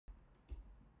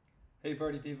Hey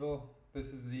party people,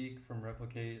 this is Zeke from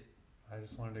Replicate. I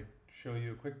just wanted to show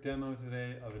you a quick demo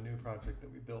today of a new project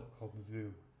that we built called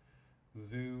Zoo.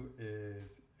 Zoo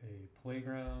is a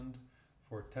playground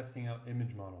for testing out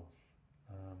image models.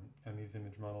 And these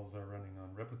image models are running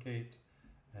on Replicate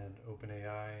and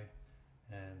OpenAI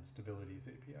and Stability's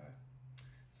API.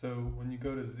 So when you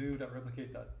go to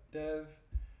zoo.replicate.dev,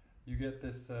 you get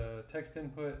this text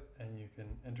input and you can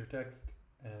enter text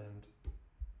and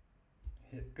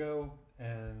hit go,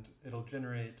 and it'll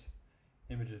generate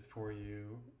images for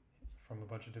you from a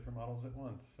bunch of different models at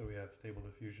once. So we have Stable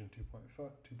Diffusion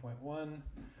 2.1,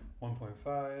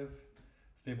 1.5,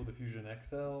 Stable Diffusion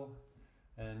XL,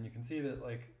 and you can see that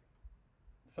like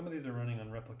some of these are running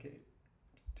on Replicate.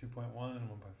 2.1 and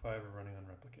 1.5 are running on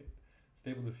Replicate.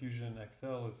 Stable Diffusion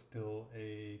XL is still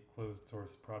a closed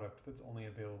source product that's only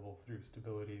available through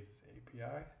Stability's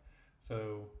API,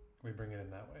 so we bring it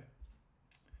in that way.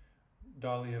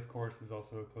 DALL-E, of course, is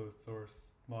also a closed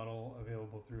source model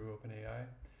available through OpenAI.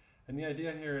 And the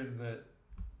idea here is that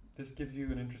this gives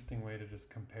you an interesting way to just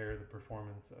compare the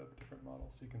performance of different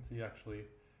models. So you can see actually,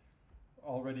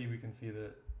 already we can see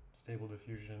that Stable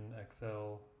Diffusion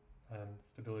XL and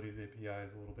Stability's API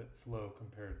is a little bit slow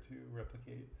compared to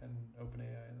Replicate and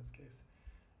OpenAI in this case.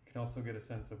 You can also get a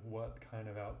sense of what kind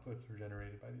of outputs are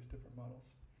generated by these different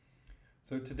models.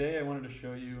 So today I wanted to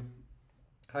show you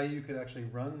how you could actually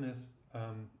run this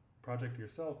project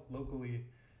yourself locally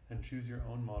and choose your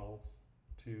own models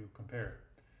to compare.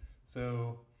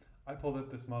 So I pulled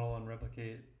up this model on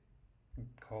Replicate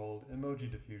called Emoji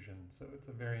Diffusion. So it's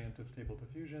a variant of Stable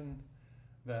Diffusion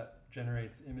that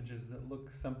generates images that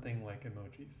look something like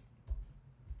emojis.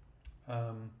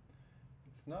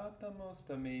 It's not the most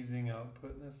amazing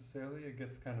output necessarily. It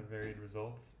gets kind of varied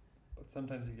results, but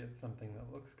sometimes you get something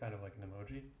that looks kind of like an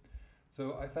emoji.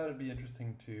 So I thought it'd be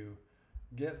interesting to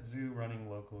get Zoo running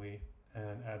locally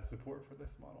and add support for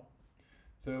this model.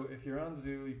 So if you're on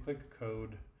Zoo, you click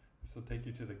code. This will take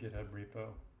you to the GitHub repo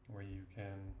where you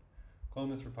can clone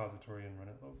this repository and run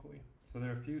it locally. So there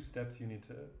are a few steps you need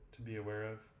to be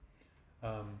aware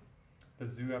of. The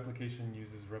Zoo application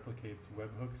uses Replicate's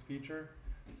webhooks feature.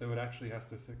 So it actually has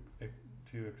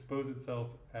to expose itself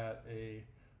at a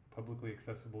publicly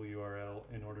accessible URL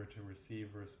in order to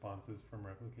receive responses from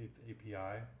Replicate's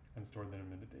API and store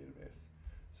them in a database.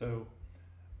 So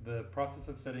the process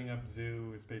of setting up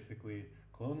Zoo is basically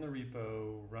clone the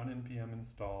repo, run npm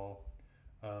install,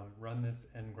 run this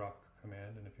ngrok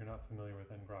command, and if you're not familiar with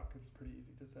ngrok, it's pretty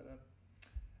easy to set up.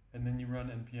 And then you run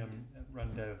npm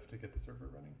run dev to get the server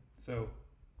running. So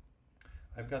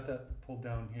I've got that pulled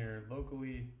down here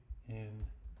locally in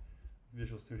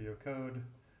Visual Studio Code.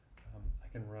 I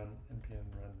can run npm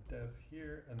run dev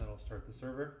here, and that'll start the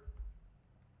server.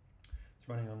 It's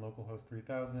running on localhost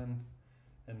 3000,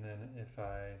 and then if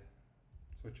I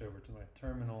switch over to my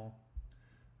terminal,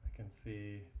 I can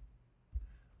see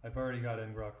I've already got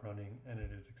ngrok running, and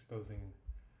it is exposing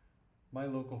my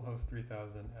localhost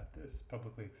 3000 at this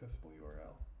publicly accessible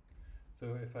URL.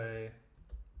 So if I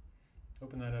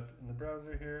open that up in the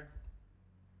browser here,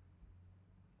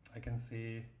 I can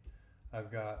see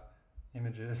I've got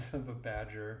images of a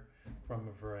badger from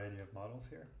a variety of models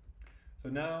here. So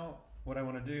now what I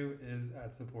want to do is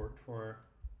add support for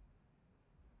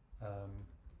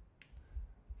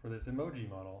this emoji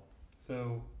model.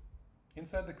 So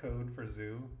inside the code for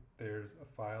Zoo, there's a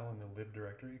file in the lib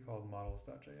directory called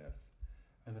models.js.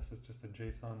 And this is just a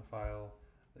JSON file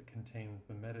that contains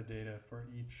the metadata for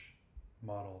each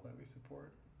model that we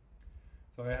support.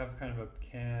 So I have kind of a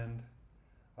canned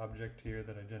object here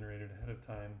that I generated ahead of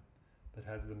time that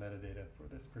has the metadata for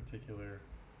this particular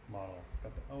model. It's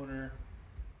got the owner,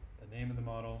 the name of the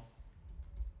model,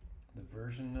 the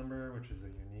version number, which is a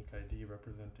unique ID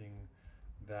representing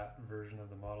that version of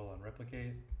the model on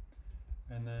Replicate,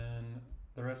 and then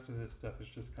the rest of this stuff is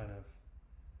just kind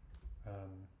of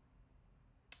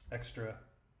extra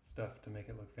stuff to make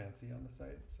it look fancy on the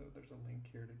site. So there's a link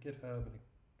here to GitHub and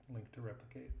a link to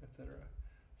Replicate, etc.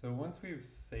 So once we've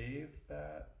saved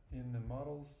that in the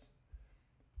models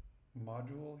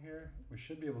module here, we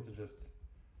should be able to just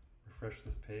refresh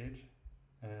this page,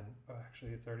 and oh,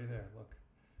 actually it's already there, look.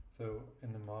 So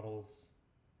in the models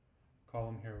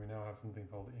column here, we now have something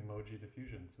called emoji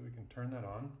diffusion. So we can turn that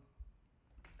on,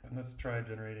 and let's try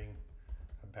generating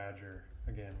a badger.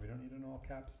 Again, we don't need an all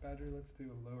caps badger. Let's do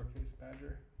a lowercase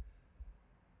badger.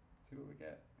 Let's see what we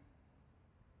get.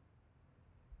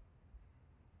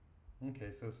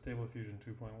 Okay, so Stable Diffusion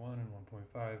 2.1 and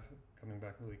 1.5 coming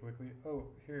back really quickly. Oh,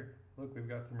 here, look, we've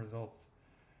got some results.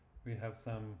 We have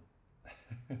some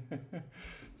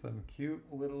some cute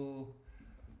little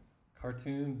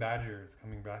cartoon badger is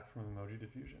coming back from emoji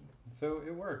diffusion. So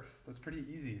it works. That's pretty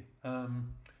easy.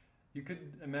 You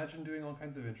could imagine doing all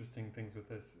kinds of interesting things with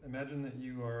this. Imagine that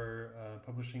you are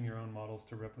publishing your own models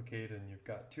to replicate, and you've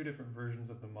got two different versions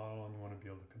of the model and you want to be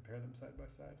able to compare them side by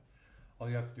side. All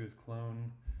you have to do is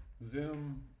clone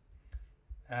Zoom,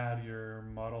 add your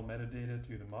model metadata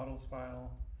to the models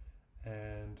file,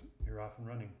 and you're off and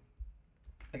running.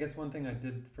 I guess one thing I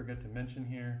did forget to mention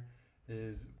here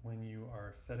is when you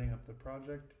are setting up the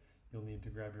project, you'll need to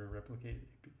grab your replicate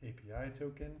API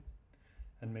token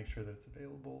and make sure that it's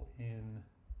available in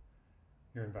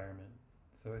your environment.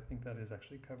 So I think that is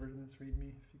actually covered in this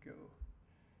README. If you go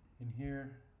in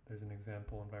here, there's an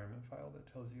example environment file that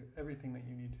tells you everything that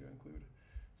you need to include.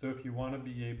 So if you want to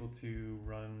be able to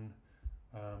run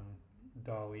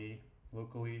DALL-E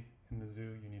locally in the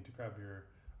zoo, you need to grab your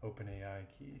OpenAI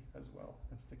key as well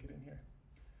and stick it in here.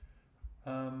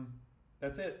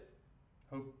 That's it.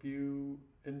 Hope you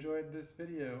enjoyed this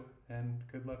video, and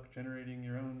good luck generating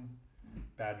your own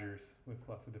badgers with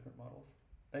lots of different models.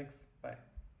 Thanks. Bye.